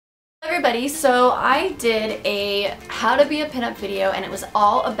Everybody, so I did a how to be a pinup video and it was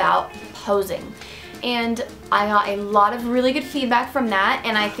all about posing, and I got a lot of really good feedback from that,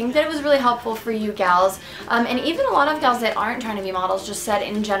 and I think that it was really helpful for you gals, and even a lot of gals that aren't trying to be models just said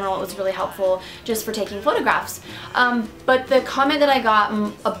in general it was really helpful just for taking photographs. But the comment that I got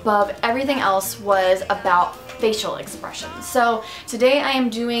above everything else was about facial expressions. So today I am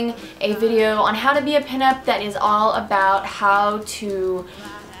doing a video on how to be a pinup that is all about how to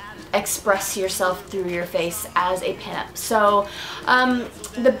express yourself through your face as a pinup. So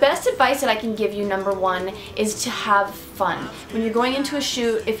the best advice that I can give you, number one, is to have fun. When you're going into a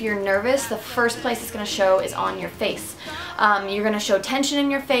shoot, if you're nervous, the first place it's going to show is on your face. You're going to show tension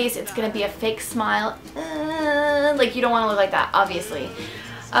in your face. It's going to be a fake smile. Like, you don't want to look like that, obviously.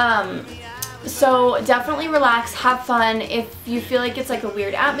 So definitely relax, have fun. If you feel like it's like a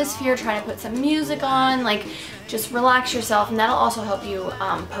weird atmosphere, try to put some music on, like just relax yourself, and that'll also help you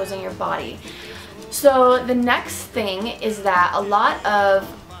posing your body. So the next thing is that a lot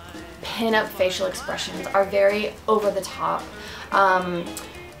of pinup facial expressions are very over the top.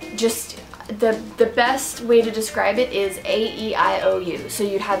 Just the best way to describe it is A-E-I-O-U. So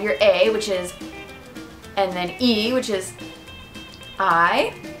you'd have your A, which is, and then E, which is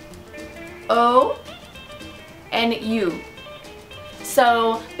I, O, and U.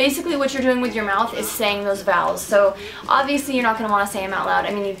 So basically what you're doing with your mouth is saying those vowels. So obviously you're not going to want to say them out loud.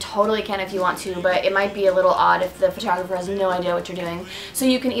 I mean, you totally can if you want to, but it might be a little odd if the photographer has no idea what you're doing. So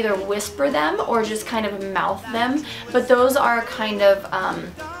you can either whisper them or just kind of mouth them, but those are kind of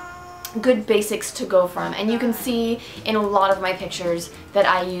good basics to go from, and you can see in a lot of my pictures that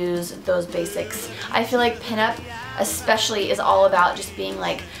I use those basics. I feel like pinup especially is all about just being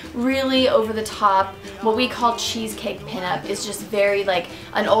like really over the top. What we call cheesecake pinup is just very like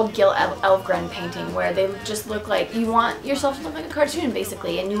an old Gil Elfgren painting where they just look like, you want yourself to look like a cartoon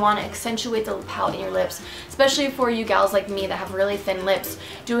basically, and you want to accentuate the pout in your lips, especially for you gals like me that have really thin lips.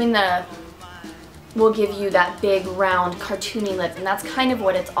 Doing the will give you that big round cartoony lip, and that's kind of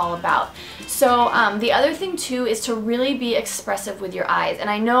what it's all about. So the other thing too is to really be expressive with your eyes, and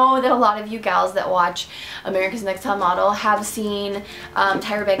I know that a lot of you gals that watch America's Next Top Model have seen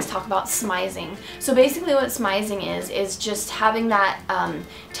Tyra Banks talk about smizing. So basically what smizing is just having that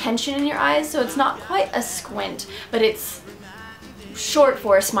tension in your eyes. So it's not quite a squint, but it's short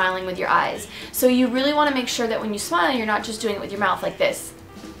for smiling with your eyes. So you really want to make sure that when you smile, you're not just doing it with your mouth like this.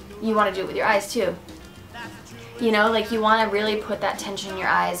 You want to do it with your eyes too. You know, like you want to really put that tension in your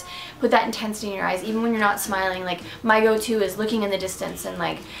eyes, put that intensity in your eyes, even when you're not smiling. Like my go-to is looking in the distance and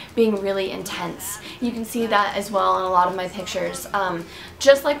like being really intense. You can see that as well in a lot of my pictures.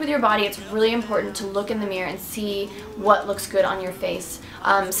 Just like with your body, it's really important to look in the mirror and see what looks good on your face.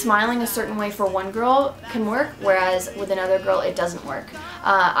 Smiling a certain way for one girl can work, whereas with another girl it doesn't work.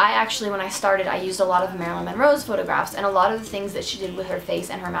 I actually, when I started, I used a lot of Marilyn Monroe's photographs, and a lot of the things that she did with her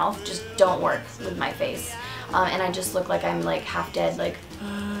face and her mouth just don't work with my face. And I just look like I'm like half dead, like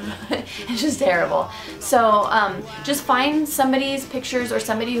it's just terrible. So just find somebody's pictures or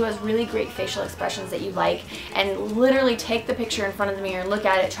somebody who has really great facial expressions that you like, and literally take the picture in front of the mirror and look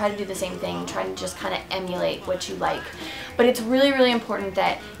at it, try to do the same thing, try to just kind of emulate what you like. But it's really, really important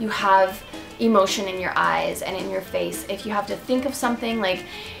that you have emotion in your eyes and in your face. If you have to think of something, like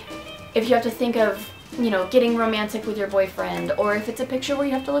if you have to think of, you know, getting romantic with your boyfriend, or if it's a picture where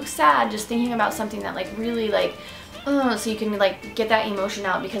you have to look sad, just thinking about something that like really like, so you can like get that emotion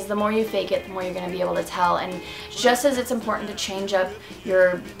out, because the more you fake it, the more you're going to be able to tell. And just as it's important to change up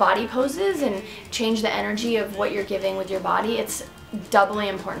your body poses and change the energy of what you're giving with your body, it's doubly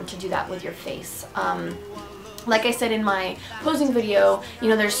important to do that with your face. Like I said in my posing video, you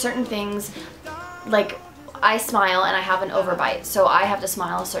know, there's certain things, like I smile and I have an overbite, so I have to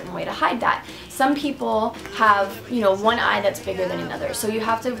smile a certain way to hide that. Some people have, you know, one eye that's bigger than another, so you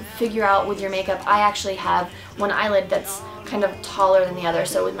have to figure out with your makeup. I actually have one eyelid that's kind of taller than the other,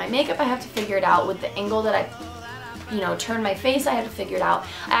 so with my makeup I have to figure it out. With the angle that I, you know, turn my face, I have to figure it out.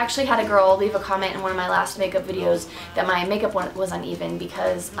 I actually had a girl leave a comment in one of my last makeup videos that my makeup was uneven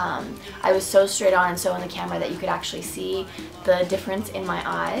because I was so straight on and so in the camera that you could actually see the difference in my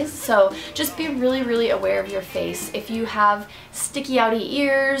eyes. So just be really, really aware of your face. If you have sticky outy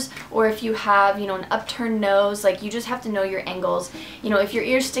ears, or if you have, you know, an upturned nose, like you just have to know your angles. You know, if your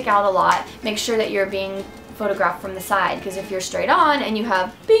ears stick out a lot, make sure that you're being photographed from the side, because if you're straight on and you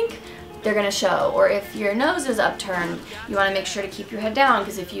have bink, they're going to show. Or if your nose is upturned, you want to make sure to keep your head down,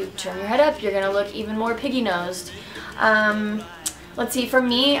 because if you turn your head up, you're going to look even more piggy-nosed. Let's see, for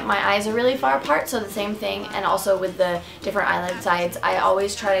me, my eyes are really far apart, so the same thing, and also with the different eyelid sides, I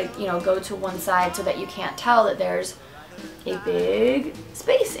always try to, you know, go to one side so that you can't tell that there's a big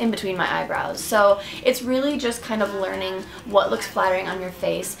space in between my eyebrows. So it's really just kind of learning what looks flattering on your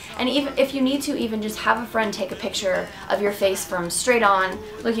face, and even if you need to, even just have a friend take a picture of your face from straight on,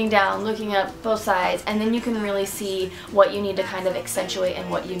 looking down, looking up, both sides, and then you can really see what you need to kind of accentuate and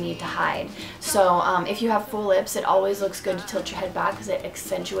what you need to hide. So if you have full lips, it always looks good to tilt your head back because it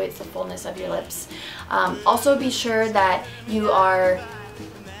accentuates the fullness of your lips. Also be sure that you are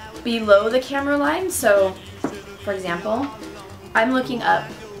below the camera line. So for example, I'm looking up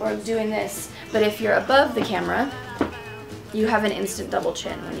or doing this, but if you're above the camera, you have an instant double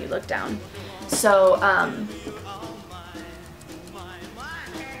chin when you look down. So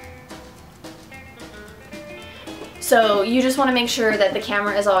so you just want to make sure that the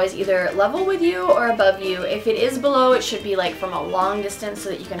camera is always either level with you or above you. If it is below, it should be like from a long distance so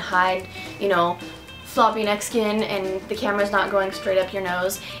that you can hide, you know, floppy neck skin and the camera's not going straight up your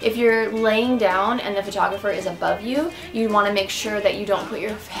nose. If you're laying down and the photographer is above you, you want to make sure that you don't put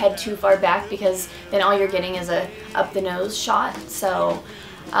your head too far back, because then all you're getting is a up the nose shot. So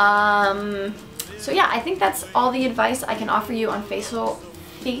so yeah, I think that's all the advice I can offer you on facial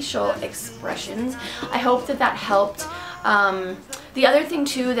expressions. I hope that that helped. The other thing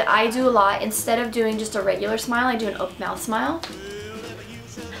too that I do a lot, instead of doing just a regular smile, I do an open mouth smile.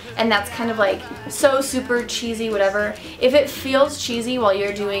 And that's kind of like so super cheesy, whatever. If it feels cheesy while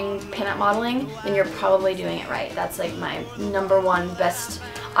you're doing pinup modeling, then you're probably doing it right. That's like my #1 best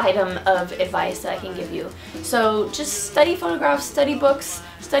item of advice that I can give you. So just study photographs, study books,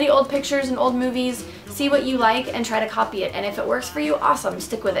 study old pictures and old movies, see what you like and try to copy it. And if it works for you, awesome,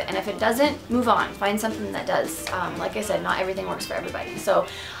 stick with it. And if it doesn't, move on, find something that does. Like I said, not everything works for everybody. So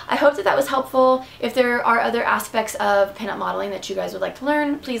I hope that that was helpful. If there are other aspects of pinup modeling that you guys would like to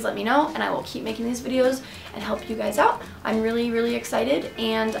learn, please let me know and I will keep making these videos and help you guys out. I'm really, really excited.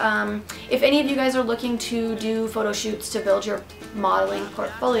 And if any of you guys are looking to do photo shoots to build your modeling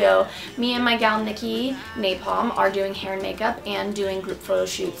portfolio, me and my gal Nikki Napalm are doing hair and makeup and doing group photo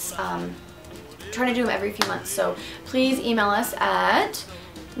shoots. Trying to do them every few months, so please email us at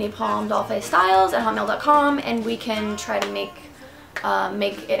napalmdollfacestyles@hotmail.com and we can try to make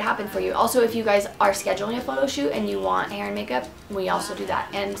it happen for you. Also, if you guys are scheduling a photo shoot and you want hair and makeup, we also do that,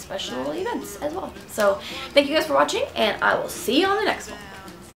 and special events as well. So thank you guys for watching, and I will see you on the next one.